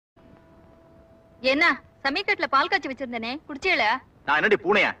என்ன சமயக்கட்டுல பால் காய்ச்சி வச்சிருந்தேனே குடிச்சேல? நான் என்னடி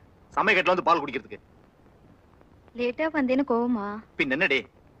பூனையா சமயக்கட்டுல வந்து பால் குடிக்கிறதுக்கு? லேட்டா வந்தேன்னு கோவமா? பின் என்னடி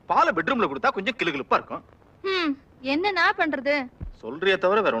பாலை பெட்ரூம்ல கொடுத்தா கொஞ்சம் கிளுகிளுப்பா இருக்கும். என்ன நான் பண்றது? சொல்றியே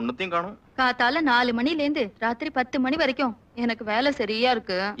தவிர வேற ஒண்ணுத்தையும் காணும். காத்தால 4 மணில இருந்து ராத்திரி 10 மணி வரைக்கும் எனக்கு வேலை சரியா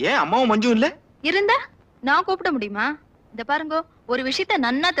இருக்கு. ஏன் அம்மாவும் மஞ்சும் இல்ல? இருந்தா நான் கூப்பிட முடியுமா? இந்த பாருங்க, ஒரு விஷயத்த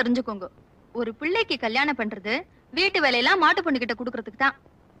நன்னா தெரிஞ்சுக்கோங்க. ஒரு பிள்ளைக்கு கல்யாணம் பண்றது வீட்டு வேலையெல்லாம் மாட்டு பொண்ணு கிட்ட குடுக்கறதுக்கு தான்.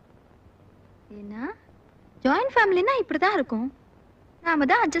 ஏன்னா ஜாயிண்ட் ஃபேமிலினா இப்படிதான் இருக்கும். நாம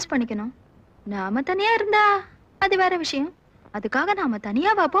தான் அட்ஜஸ்ட் பண்ணிக்கணும். நாம தனியா இருந்தா அது வேற விஷயம். அதுக்காக நாம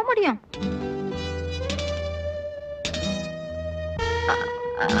தனியாவா போக முடியும்?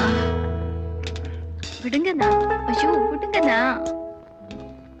 விடுங்கண்ணா. ஐயோ விடுங்கண்ணா.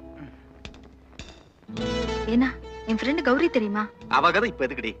 ஏன்னா என் ஃப்ரெண்ட் கௌரி தெரியுமா? அவ கதை இப்ப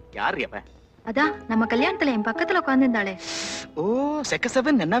எதுக்குடி? யாரு அவ? அதான் நம்ம கல்யாணத்துல என் பக்கத்துல உட்கார்ந்து இருந்தாளே. ஓ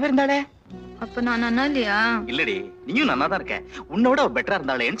செக்கசவன் நன்னாவே இருந்தாளே. அப்ப நான் நன்னா இல்லையா? இல்லடி நீயும் நன்னா தான் இருக்க. உன்னோட அவ பெட்டரா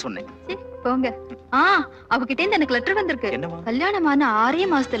இருந்தாளேன்னு சொன்னேன். போங்க. அவகிட்ட இருந்து எனக்கு லெட்டர் வந்திருக்கு. கல்யாணமான 6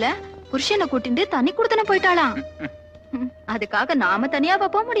 மாசத்துல புருஷனை கூட்டிட்டு தனி குடுத்தன போயிட்டாளாம். அதுக்காக நாம தனியாவா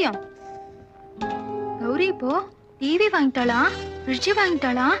போக முடியும்? கௌரி இப்போ TV வாங்கிட்டாளாம், fridge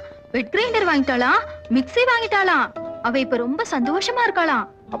வாங்கிட்டாளாம், bed grinder வாங்கிட்டாளாம், mixie வாங்கிட்டாளாம். அவ இப்ப ரொம்ப சந்தோஷமா இருக்காளாம்.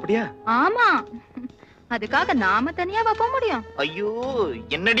 அப்படியா? ஆமா. அதுக்காக நாம தனியாவா போக முடியும்? ஐயோ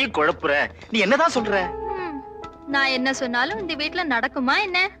என்னடி குழப்புற? நீ என்னதான் சொல்ற? நான் என்ன சொன்னாலும் இந்த வீட்டுல நடக்குமா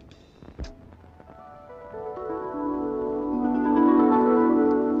என்ன?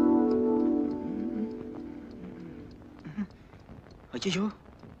 ஐயோ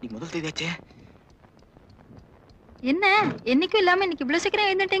நீ முதல் தேதியாச்சே. என்ன என்னைக்கும் இல்லாம இன்னைக்கு இவ்வளவு சீக்கிரம்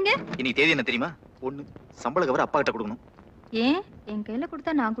எழுந்துட்டீங்க? இன்னைக்கு தேதி என்ன தெரியுமா? 1 சம்பள கவர் அப்பா கிட்ட கொடுக்கணும். ஏன் என் கையில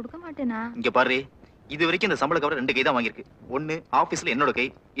கொடுத்தா நான் கொடுக்க மாட்டேனா? இங்க பாரு, இது வரைக்கும் இந்த சம்பள கவர் 2 கை தான் வாங்கியிருக்கு. 1 ஆபீஸ்ல என்னோட கை,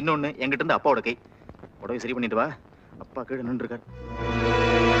 இன்னொன்னு என்கிட்ட இருந்து அப்பாவோட கை. உடவை சரி பண்ணிட்டு வா, அப்பா கீழே நின்று இருக்காரு.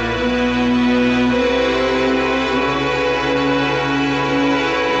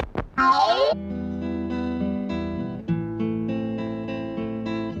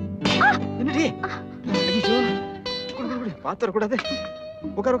 என்னடி? ஐயோ பாத்து வரக்கூடாது.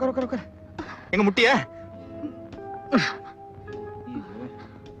 உட்கார் உட்கார் உட்கார் உட்கார். எங்க முட்டியா?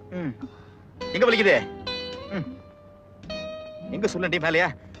 எங்க வலிக்குதே? எங்க சொல்லண்டி? மேலையா?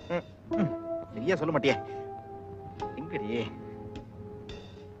 சரியா சொல்ல மாட்டியே. எங்கடி?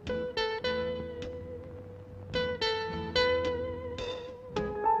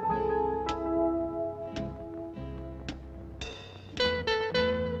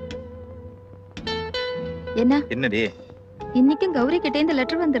 என்ன? என்னடி? இன்னைக்கும் கௌரி கிட்ட இந்த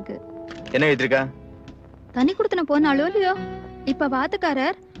லெட்டர் வந்திருக்கு. என்ன எழுதிருக்கா? தனி குடுத்தன போனாலோ இல்லையோ, இப்ப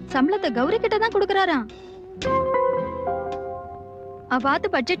வாத்துக்காரர் சம்பளத்தை கௌரி கிட்ட தான் கொடுக்கறாராம். வாத்து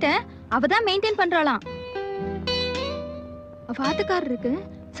பட்ஜெட்ட அவதான் மெயின்டைன் பண்றாளாம். வாத்துக்காரருக்கு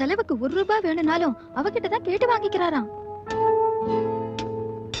செலவுக்கு 1 ரூபாய் வேணும்னாலும் அவகிட்ட தான் கேட்டு வாங்கிக்கிறாராம்.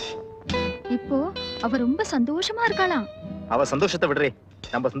 இப்போ அவ ரொம்ப சந்தோஷமா இருக்காளாம். அவ சந்தோஷத்தை விடுறே,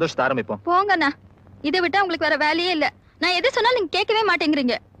 நம்ம சந்தோஷத்தை ஆரம்பிப்போம். போங்கண்ணா, இதை விட்டா உங்களுக்கு வேற வேலையே இல்ல. நான் எது சொன்னாலும் நீங்க கேட்கவே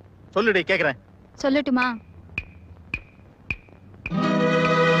மாட்டேங்கிறீங்க. சொல்லுடி, கேக்குறேன். சொல்லட்டுமா?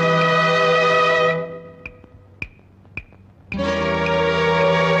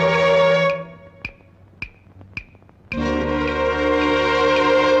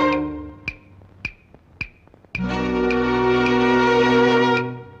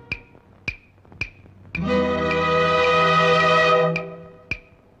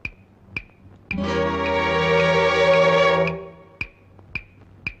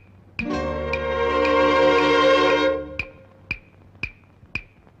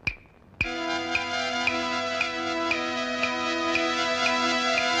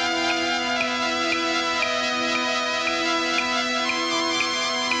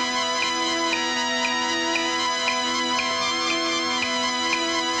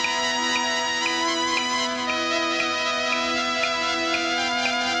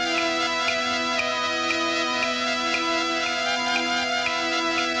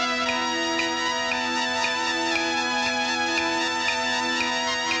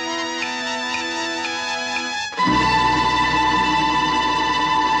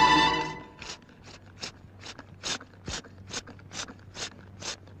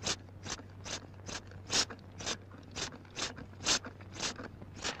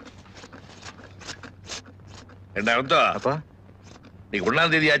 என்ன அர்த்தம்? அப்பா நீ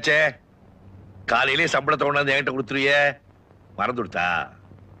 1ஆம் தேதி ஆச்சே, காலையிலே சம்பளத்தை கொண்டாந்து என்கிட்ட கொடுத்துருவிய, மறந்து கொடுத்தா?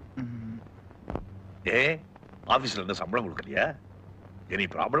 ஏ ஆபீஸ்ல இருந்த சம்பளம் கொடுக்கலையா? Any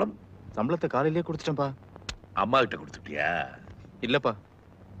problem? சம்பளத்தை காலையிலேயே கொடுத்துட்டேன்ப்பா. அம்மா கிட்ட கொடுத்துட்டியா? இல்லப்பா,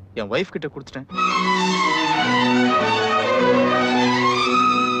 என் வைஃப் கிட்ட கொடுத்துட்டேன்.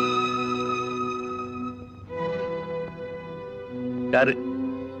 யாரு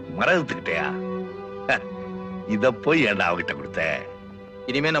மரகத்துக்கிட்டயா? இத போய் ஏன்டா அவகிட்ட கொடுத்த?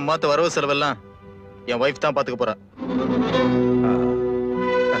 இனிமே நம்ம மாத்த வரவு செலவெல்லாம் என் வைஃப் தான் பாத்துக்க போறா.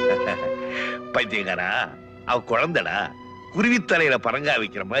 பைத்தியக்காரா, அவ குழந்தைடா. குருவித்தலையில பரங்கா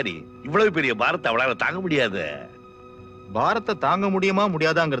வைக்கிற மாதிரி இவ்வளவு பெரிய பாரத்தை அவளால தாங்க முடியாது. பாரத்தை தாங்க முடியுமா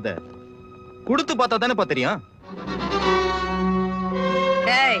முடியாதாங்கிறத கொடுத்து பார்த்தா தானே தெரியும்.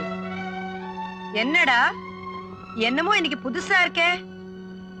 என்னடா என்னமோ இன்னைக்கு புதுசா இருக்கே?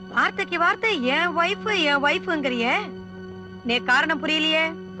 வார்த்தைக்கு வார்த்தை என் வைஃப்ங்கறிய. நீ காரணம் புரியலையே.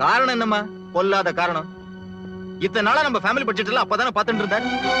 காரணம் என்னம்மா? பொல்லாத காரணம். இத்தனை நாளா நம்ம ஃபேமிலி பட்ஜெட்ல அப்பதானே பாத்துட்டு இருந்தார்.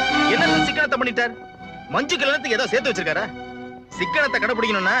 என்ன சிக்கனத்தை பண்ணிட்டார்? மஞ்சு கல்யாணத்துக்கு ஏதோ சேர்த்து வச்சிருக்காரா? சிக்கனத்தை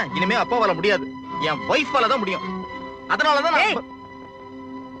கடைபிடிக்கணும்னா இனிமே அப்பாவால முடியாது, என் வைஃபால தான் முடியும். அதனாலதான்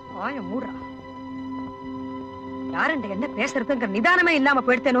வாய மூடுறா. யாருண்ட என்ன பேசுறதுங்கிற நிதானமே இல்லாம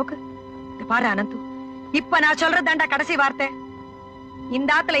போயிடுத்தே நோக்கு. பாரு அனந்து, இப்ப நான் சொல்றதாண்டா கடைசி வார்த்தை. இந்த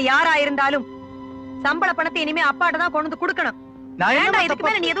ஆத்துல யாரா இருந்தாலும் சம்பள பணத்தை இனிமே அப்பாட்ட தான் கொண்டு வந்து கொடுக்கணும். இதுக்கு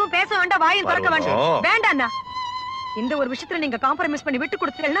மேல நீ எதுவும் பேச வேண்டாம், வாயும் திறக்க வேண்டாம். வேண்டாண்ணா, இந்த ஒரு விஷயத்துல நீங்க காம்ப்ரமைஸ் பண்ணி விட்டு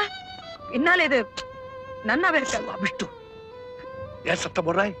கொடுத்தீங்கன்னா என்னால இது நன்னாவே இருக்க. விட்டு ஏன் சத்தம்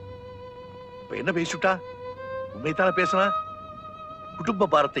போடுறாய்? இப்ப என்ன பேசிட்டா? உண்மைத்தான பேசுனா? குடும்ப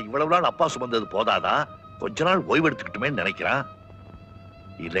பாரத்தை இவ்வளவு நாள் அப்பா சுமந்தது போதாதா? கொஞ்ச நாள் ஓய்வு எடுத்துக்கிட்டுமே நினைக்கிறான்.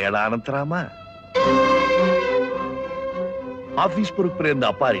 இல்லையடா அனந்தராமா, ஆபீஸ் பொறுப்புல இருந்து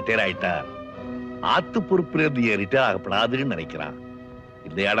அப்பா ரிட்டையர் ஆயிட்டார். ஆத்து பொறுப்புல இருந்து ரிட்டையர் ஆகப்படாதுன்னு நினைக்கிறான்.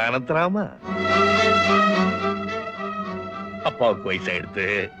 இல்லையாடா அனந்தராமா? அப்பாவுக்கு வயசாயிடுத்து,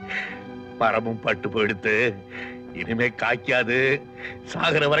 மரமும் பட்டு போயிடுத்து, இனிமே காய்க்காது,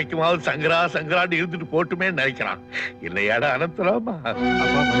 சாகர வரைக்குமாவது சங்கரா சங்கரான்னு இருந்துட்டு போட்டுமே நினைக்கிறான். இல்லையாடா அனந்தராமா?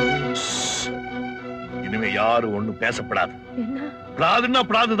 இனிமே யாரும் ஒண்ணும் பேசப்படாது. பிராதுன்னா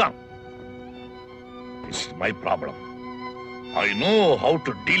பிராதுதான். It's my problem. I know how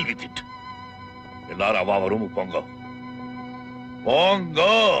to deal with it. எல்லாரும் அவ ரூம் போங்க போங்க.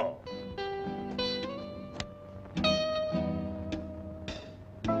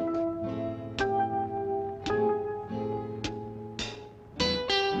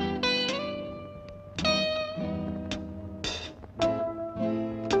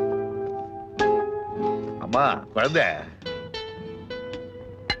 அம்மா, குழந்தை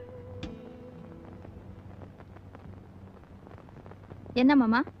என்ன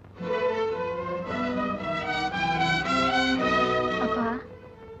மாமா? அப்பா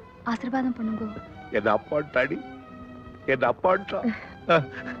ஆசீர்வாதம் பண்ணுங்க. என்ன அப்பாட்டாடி, என்ன அப்பாட்டா.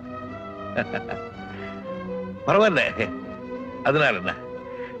 பரவாயில்ல, அதனால என்ன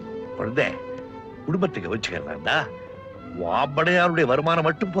குழந்தை, குடும்பத்துக்கு வச்சுக்கிறா. வாம்படையாருடைய வருமானம்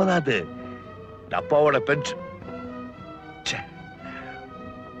மட்டும் போதாது, அப்பாவோட பென்ஷன்.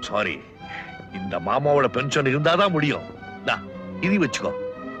 சாரி, இந்த மாமாவோட பென்ஷன் இருந்தாதான் முடியும். இது வச்சுக்கோ.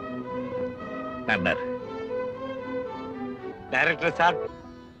 டைரக்டர் சார்,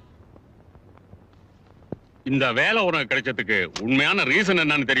 இந்த வேலை உனக்கு கிடைச்சதுக்கு உண்மையான ரீசன்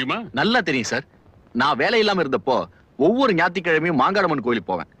என்னன்னு தெரியுமா? நல்லா தெரியும் சார். நான் வேலை இல்லாம இருந்தப்போ ஒவ்வொரு ஞாயிற்றுக்கிழமையும் மாங்காடம்மன்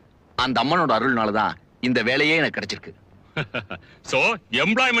கோயிலுக்கு போவேன். அந்த அம்மனோட அருள்னாலதான் இந்த வேலையே எனக்கு கிடைச்சிருக்கு. சோ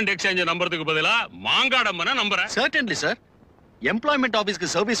எம்ப்ளாய்மெண்ட் எக்ஸ்சேஞ்ச் நம்புறதுக்கு பதிலா மாங்காடம்மனை நம்புறேன். Certainly sir. எம்ப்ளாய்மெண்ட்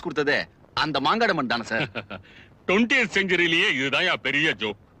ஆபீஸ்க்கு சர்வீஸ் கொடுத்ததே அந்த மாங்காடம்மன் தானே சார். 20th centuryலயே இதுதான் பெரிய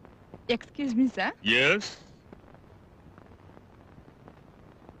joke. Excuse me sir. S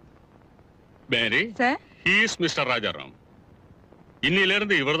Mary sir. He is mister Rajaram. இன்னில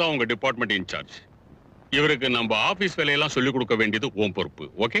இருந்து இவர்தான் உங்க டிபார்ட்மெண்ட் இன்சார்ஜ். இவருக்கு நம்ம ஆபீஸ் வேலையெல்லாம் சொல்லி கொடுக்க வேண்டியது உன் பொறுப்பு.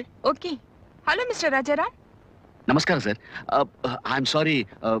 Okay? Okay. Hello mister Rajaram. நமஸ்காரம் சார். I am sorry.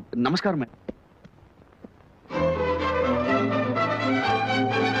 நமஸ்காரம்.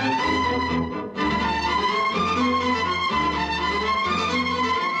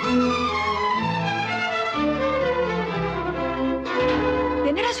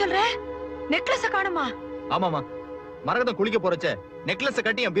 என்னடா சொல்ற? நெக்லஸ காணுமா? ஆமாமா, மரகதம் குளிக்க போறச்ச நெக்லஸ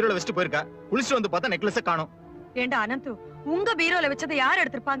கட்டி என் பீரோல வச்சுட்டு போயிருக்கா. குளிச்சுட்டு வந்து பார்த்தா நெக்லஸ காணோம். ஏண்டா அனந்து, உங்க பீரோல வச்சதை யார்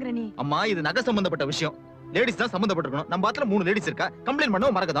எடுத்துப்பாங்கற நீ? அம்மா, இது நகை சம்பந்தப்பட்ட விஷயம். லேடிஸ் தான் சம்பந்தப்பட்டிருக்கணும். நம்ம பாத்துல 3 லேடிஸ் இருக்கா. கம்ப்ளைண்ட்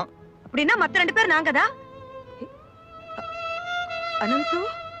பண்ணவும் மரகதம். அப்படின்னா மத்த 2 பேர் நாங்க தான். அனந்து,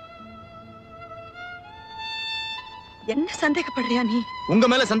 என்ன சந்தேகப்படுறியா நீ? உங்க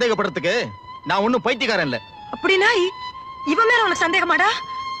மேல சந்தேகப்படுறதுக்கு நான் ஒண்ணும் பைத்தியக்காரன் இல்ல. அப்படின்னா இவ மேல உனக்கு சந்தேகமாடா?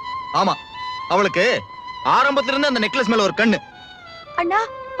 ஆமா, அவளுக்கு ஆரம்பத்துல இருந்து அந்த நெக்லஸ் மேல ஒரு கண்ணு. அண்ணா,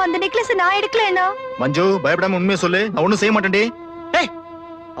 அந்த நெக்லஸ் நான் எடுக்கலண்ணா. மஞ்சு, பயப்படாம உண்மையை சொல்லு. நான் ஒண்ணும் செய்ய மாட்டேன்டி. ஏய்,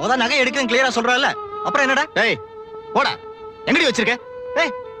 அவதான் நகை எடுக்கிறேன் கிளியரா சொல்றால, அப்புறம் என்னடா? ஏய், போடா. எங்கடி வச்சிருக்க?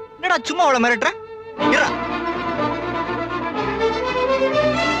 ஏய், என்னடா சும்மா அவளை மிரட்டுற?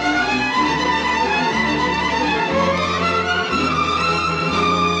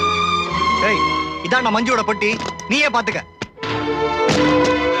 இதான் நான் மஞ்சுவோட பொட்டி, நீயே பாத்துக்க.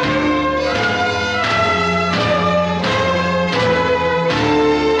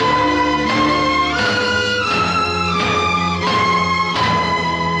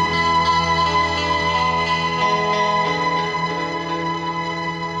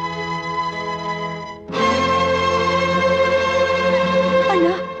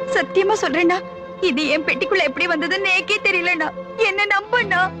 சத்தியமா சொல்றேன்னா இது என் பெட்டிக்குள்ள எப்படி வந்ததுன்னு எனக்கே தெரியலண்ணா. என்ன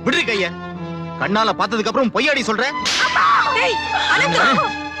நம்பண்ணா. விடுறி கைய. கண்ணால பார்த்ததுக்கு அப்புறம் பொய்யாடி சொல்ற?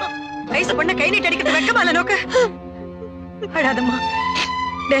 வயசு பொண்ண கை நீட்டி அடிக்கிறது வெக்கமால நோக்க. அழாதம்மா.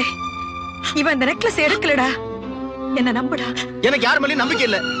 டேய், இவன் இந்த நெக்லஸ் எடுக்கலடா. என்ன நம்புடா. எனக்கு யார் மேலயும் நம்பிக்கை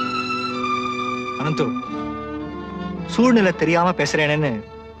இல்ல. அனந்து, சூழ்நிலை தெரியாம பேசுறேன்னு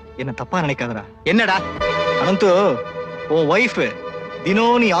என்ன தப்பா நினைக்காதடா. என்னடா அனந்து, உன் வைஃப்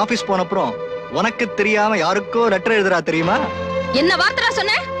தினம் நீ ஆபீஸ் போனப்புறம் உனக்கு தெரியாம யாருக்கோ லெட்டர் எழுதுறா தெரியுமா? என்ன வார்த்தை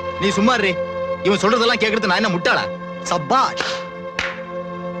சொன்ன? நீ சும்மா இரு. இவன் சொல்றதெல்லாம் கேக்குறது நான் என்ன முட்டாளா? சப்பாஷ்.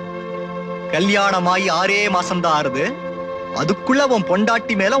 கல்யாணமாயி 6 மாசம்தான் ஆறுது. அதுக்குள்ள உன்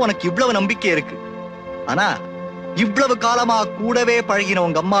பொண்டாட்டி மேல உனக்கு இவ்வளவு நம்பிக்கை இருக்கு. ஆனா இவ்வளவு காலமா கூடவே பழகின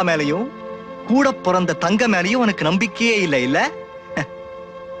உங்க அம்மா மேலையும் கூட பிறந்த தங்க மேலையும் உனக்கு நம்பிக்கையே இல்ல. இல்ல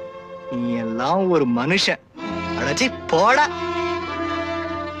நீ எல்லாம் ஒரு மனுஷன். அடச்சி போடா.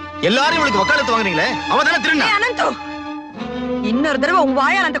 எல்லாரும் இவளுக்கு வக்காலத்து வாங்குறீங்களே, அவ தானே திருடனா? அனந்து, இன்னொரு தடவை உன்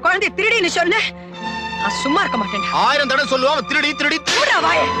வாயால் அந்த குழந்தைய திருடின்னு சொல்லு, நான் சும்மா இருக்க மாட்டேன். 1000 தடவை சொல்லுவான் திருடி திருடி.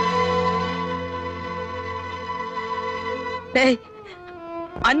 வாய. டேய்,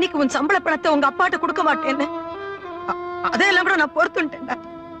 அன்னைக்கு உன் சம்பள பணத்தை உங்க அப்பாட்ட கொடுக்க மாட்டேன்னு அதெல்லாம் கூட நான் பொறுத்துட்டேன்டா.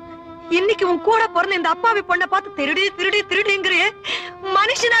 இன்னைக்கு உன் கூட பிறந்த இந்த அப்பாவி பொண்ணை பார்த்து திருடி திருடி திருடிங்கிறியே,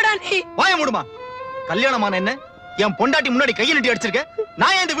 மனுஷனாடா நீ? வாய மூடுமா. கல்யாணமான என்ன என் பொண்டாட்டி முன்னாடி கையை நீட்டி அடிச்சிருக்க.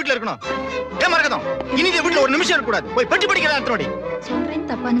 நான் ஏன் இந்த வீட்டுல இருக்கணும்? ஏன் மறக்கதான்? இனி இந்த வீட்டுல ஒரு நிமிஷம் இருக்க கூடாது. போய் பெட்டி படிக்கிறேன். சொல்றேன்,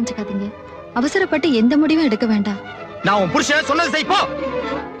 தப்பா நினைச்சுக்காதீங்க. அவசரப்பட்டு எந்த முடிவும் எடுக்க வேண்டாம். நான் உன் புருஷன் சொன்னது செய் போ.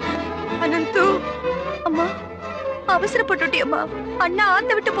 அனந்து, அம்மா அவசரப்பட்டுட்டியம்மா. அண்ணா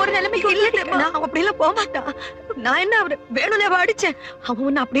ஆத்த விட்டு போற நிலைமைக்கு இல்ல. நான் அப்படி எல்லாம் போக மாட்டான். நான் என்ன அவரை வேணும்னே அடிச்சேன். அவன்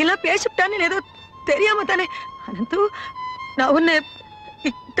உன்னை அப்படி எல்லாம் பேசிவிட்டான்னு ஏதோ தெரியாம தானே. அனந்து, நான் உன்னை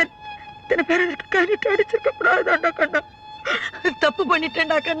இத்தனை பேர் கண்ணிட்டு அடிச்சிருக்க கூடாதாண்டா கண்ணா. தப்பு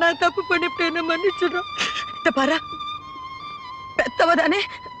பண்ணிட்டேன்டா கண்ணா, தப்பு பண்ணிட்டேன்னு மன்னிச்சுடா. இந்த பாரா, பெத்தவ தானே,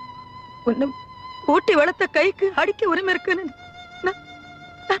 உன்னை ஊட்டி வளர்த்த கைக்கு அடிக்க உரிமை இருக்குன்னு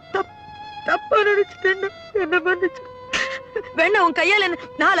தப்பா நினைச்சிட்டேன். என்ன மன்னிச்சு. வேணா உன் கையால என்ன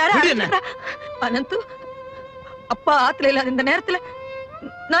 4 அரை. அனந்து, அப்பா ஆத்துல இல்லாத இந்த நேரத்துல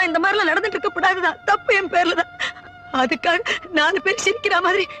நான் இந்த மாதிரி எல்லாம் நடந்துட்டு இருக்க கூடாதுதான். தப்பு என் பேர்லதான். அதுக்காக 4 பேர் சிரிக்கிற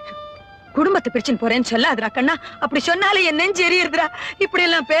மாதிரி குடும்பத்தை பிரிச்சுன்னு போறேன்னு சொல்லாதுரா கண்ணா. அப்படி சொன்னாலே என் நெஞ்சு எரியுதுரா. இப்படி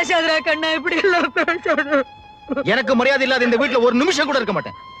எல்லாம் பேசாதரா கண்ணா, இப்படி எல்லாம் பேசாத. எனக்கு மரியாதை இல்லாத இந்த வீட்டுல ஒரு நிமிஷம் கூட இருக்க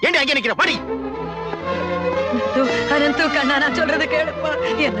மாட்டேன். ஏண்டி அங்கே நிக்கிற? படி. அனந்து கண்ணா, நான் சொல்றது கேளுப்பா.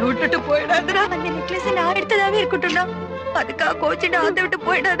 என்ன விட்டுட்டு போயிடாதுடா. அந்த நெக்லஸ் நான் எடுத்ததாவே இருக்கட்டும்டா. அதுக்காக கோச்சிட்டு ஆத்த விட்டு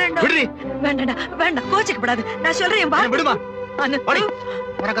போயிடாதேண்டா. வேண்டாடா, வேண்டாம், கோச்சிக்கப்படாது. நான் சொல்றேன் பா. விடுமா.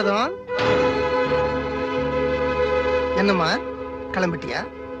 வணக்கம். என்னம்மா கிளம்பிட்டியா?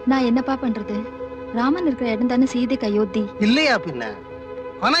 நான் என்னப்பா பண்றது? ராமன் இருக்கிற இடம் தானே சீதைக்கு அயோத்தி. இல்லையா பின்ன?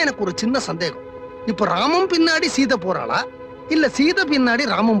 ஆனா எனக்கு ஒரு சின்ன சந்தேகம். இப்ப ராமம் பின்னாடி சீதை போறாளா, இல்ல சீதை பின்னாடி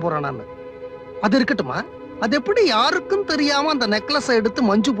ராமம் போறானான்னு? அது இருக்கட்டுமா. அது எப்படி யாருக்கும் தெரியாம அந்த நெக்லஸ் எடுத்து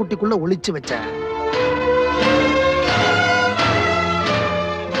மஞ்சு புட்டிக்குள்ள ஒளிச்சு வச்ச?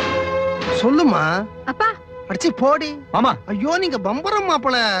 சொல்லுமா. அப்பா. அடிச்சு போடி மாமா. ஐயோ, நீங்க பம்பரம்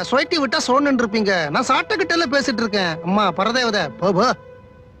மாப்பிள சொயட்டி விட்டா சோன்னு இருப்பீங்க. நான் சாப்பிட்ட கிட்ட எல்லாம் பேசிட்டு இருக்கேன். அம்மா பரதேவதை போ.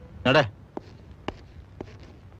 நட.